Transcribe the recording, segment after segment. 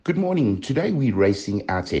Good morning. Today we're racing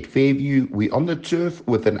out at Fairview. We're on the turf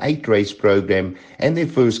with an 8-race program and their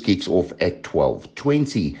first kicks off at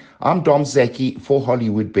 12:20. I'm Zaki for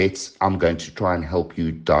Hollywood Bets. I'm going to try and help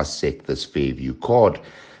you dissect this Fairview card.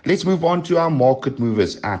 Let's move on to our market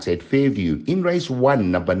movers out at Fairview. In race 1,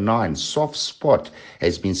 number 9, Soft Spot,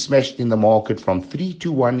 has been smashed in the market from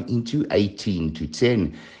 3-1 into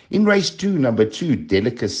 18-10. In race 2, number 2,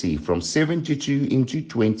 Delicacy, from 7-2 into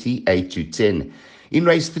 28-10. In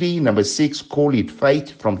race 3, number 6, Call It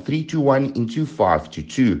Fate, from 3-1 into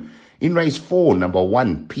 5-2. In race 4, number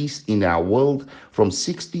 1, Peace in Our World, from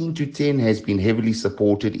 16-10 has been heavily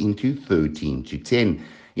supported into 13-10.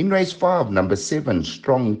 In race 5, number 7,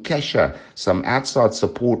 Strong Casher, some outside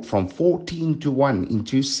support from 14-1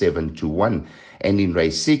 into 7-1. And in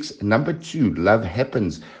race 6, number 2, Love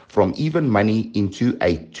Happens, from even money into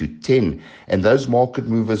 8-10. And those market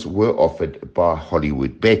movers were offered by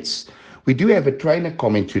Hollywood Bets. We do have a trainer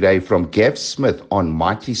comment today from Gav Smith on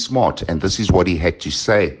Mighty Smart, and this is what he had to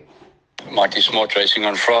say. Mighty Smart racing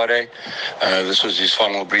on Friday. This was his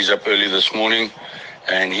final breeze up early this morning,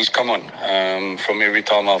 and he's come on. From every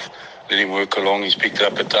time I've let him work along, he's picked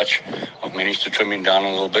up a touch. I've managed to trim him down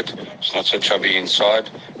a little bit. It's not so chubby inside.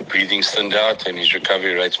 Breathing's thinned out, and his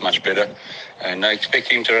recovery rate's much better. And I expect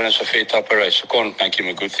him to run us a fair type of race. I can't make him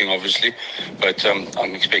a good thing, obviously, but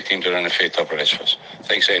I'm expecting him to run a fair type of race for us.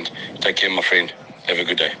 Thanks, and take care, my friend. Have a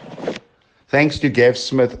good day. Thanks to Gav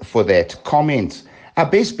Smith for that comment. Our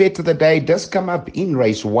best bet of the day does come up in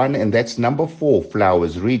race 1, and that's number 4,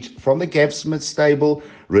 Flowers Ridge, from the Gav Smith stable,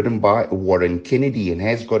 ridden by Warren Kennedy, and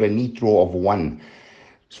has got a neat draw of 1.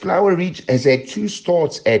 Flower Ridge has had 2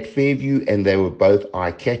 starts at Fairview, and they were both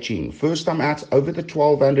eye-catching. First time out over the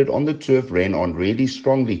 1200 on the turf, ran on really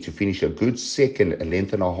strongly to finish a good second, a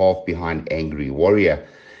length and a half behind Angry Warrior.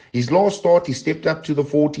 His last start, he stepped up to the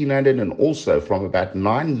 1400 and also from about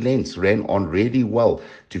 9 lengths ran on really well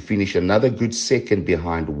to finish another good second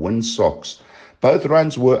behind Windsocks. Both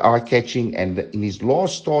runs were eye-catching, and in his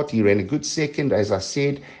last start, he ran a good second, as I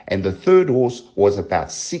said, and the third horse was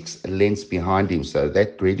about 6 lengths behind him, so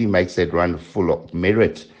that really makes that run full of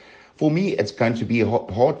merit. For me, it's going to be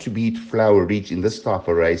hard to beat Flower Ridge in this type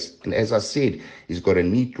of race, and as I said, he's got a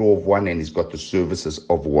neat draw of 1, and he's got the services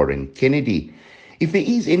of Warren Kennedy. If there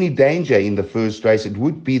is any danger in the first race, it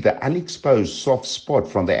would be the unexposed Soft Spot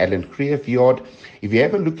from the Alan Creef yard. If you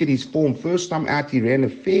have a look at his form, first time out, he ran a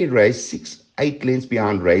fair race, 8 lengths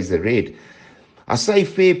behind Razor Red. I say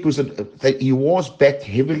fair because that he was backed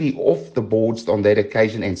heavily off the boards on that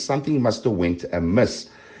occasion, and something must have went amiss.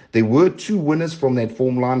 There were 2 winners from that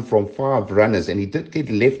form line from 5 runners, and he did get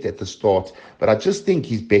left at the start, but I just think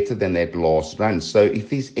he's better than that last run. So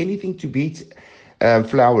if there's anything to beat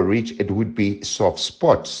Flower Ridge, it would be Soft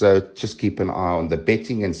Spot. So just keep an eye on the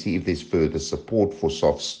betting and see if there's further support for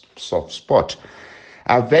Soft Spot.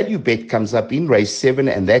 Our value bet comes up in race 7,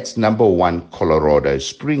 and that's number 1, Colorado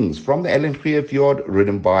Springs, from the Alan Creef yard,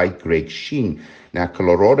 ridden by Greg Sheen. Now,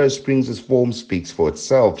 Colorado Springs' form speaks for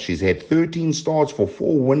itself. She's had 13 starts for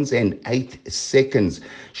 4 wins and 8 seconds.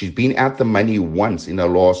 She's been out the money once in her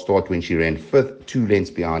last start when she ran 5th, 2 lengths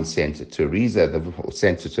behind Santa Teresa. The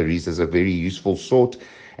Santa Teresa is a very useful sort,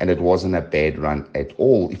 and it wasn't a bad run at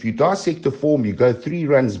all. If you dissect the form, you go 3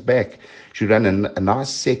 runs back. She ran a nice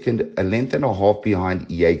second, a length and a half behind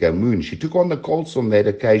Iago Moon. She took on the Colts on that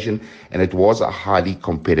occasion, and it was a highly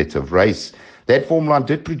competitive race. That form line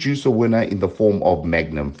did produce a winner in the form of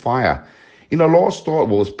Magnum Fire. In her last start,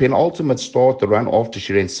 well, penultimate start, the run after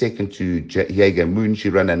she ran second to Iago Moon, she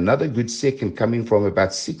ran another good second, coming from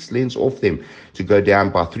about 6 lengths off them to go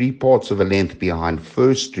down by 3 parts of a length behind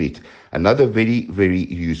First Street. Another very, very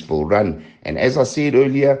useful run. And as I said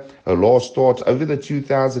earlier, her last start over the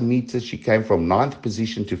 2,000 meters, she came from 9th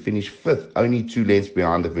position to finish 5th, only 2 lengths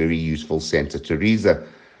behind the very useful Santa Teresa.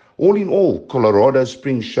 All in all, Colorado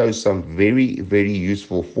Springs shows some very, very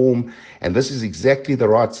useful form, and this is exactly the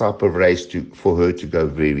right type of race for her to go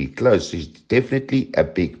very close. She's definitely a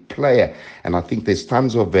big player, and I think there's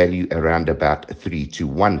tons of value around about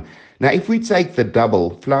 3-1. Now, if we take the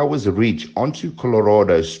double, Flowers Ridge onto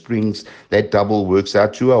Colorado Springs, that double works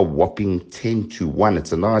out to a whopping 10-1.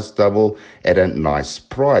 It's a nice double at a nice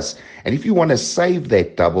price. And if you want to save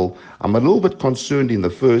that double, I'm a little bit concerned in the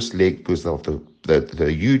first leg because of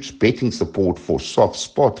the huge betting support for Soft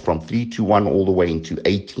Spot from 3-1 all the way into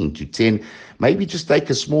 18-10. Maybe just take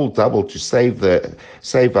a small double to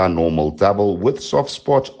save our normal double with Soft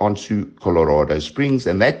Spot onto Colorado Springs,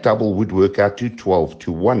 and that double would work out to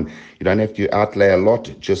 12-1. You don't have to outlay a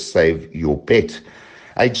lot, just save your bet.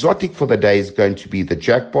 Exotic for the day is going to be the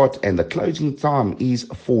jackpot, and the closing time is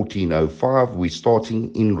 14:05. We're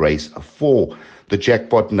starting in race 4. The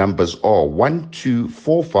jackpot numbers are 1, 2,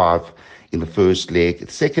 4, 5 in the first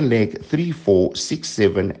leg, second leg 3, 4, 6,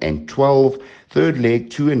 7, and 12, third leg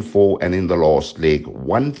 2 and 4, and in the last leg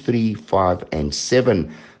 1, 3, 5, and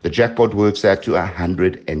 7. The jackpot works out to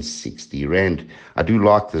 160 Rand. I do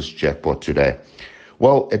like this jackpot today.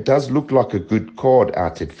 Well, it does look like a good card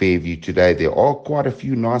out at Fairview today. There are quite a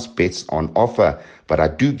few nice bets on offer, but I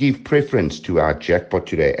do give preference to our jackpot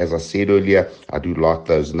today. As I said earlier, I do like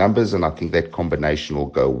those numbers, and I think that combination will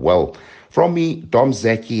go well. From me, Dom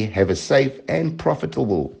Zaki, have a safe and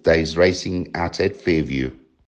profitable day's racing out at Fairview.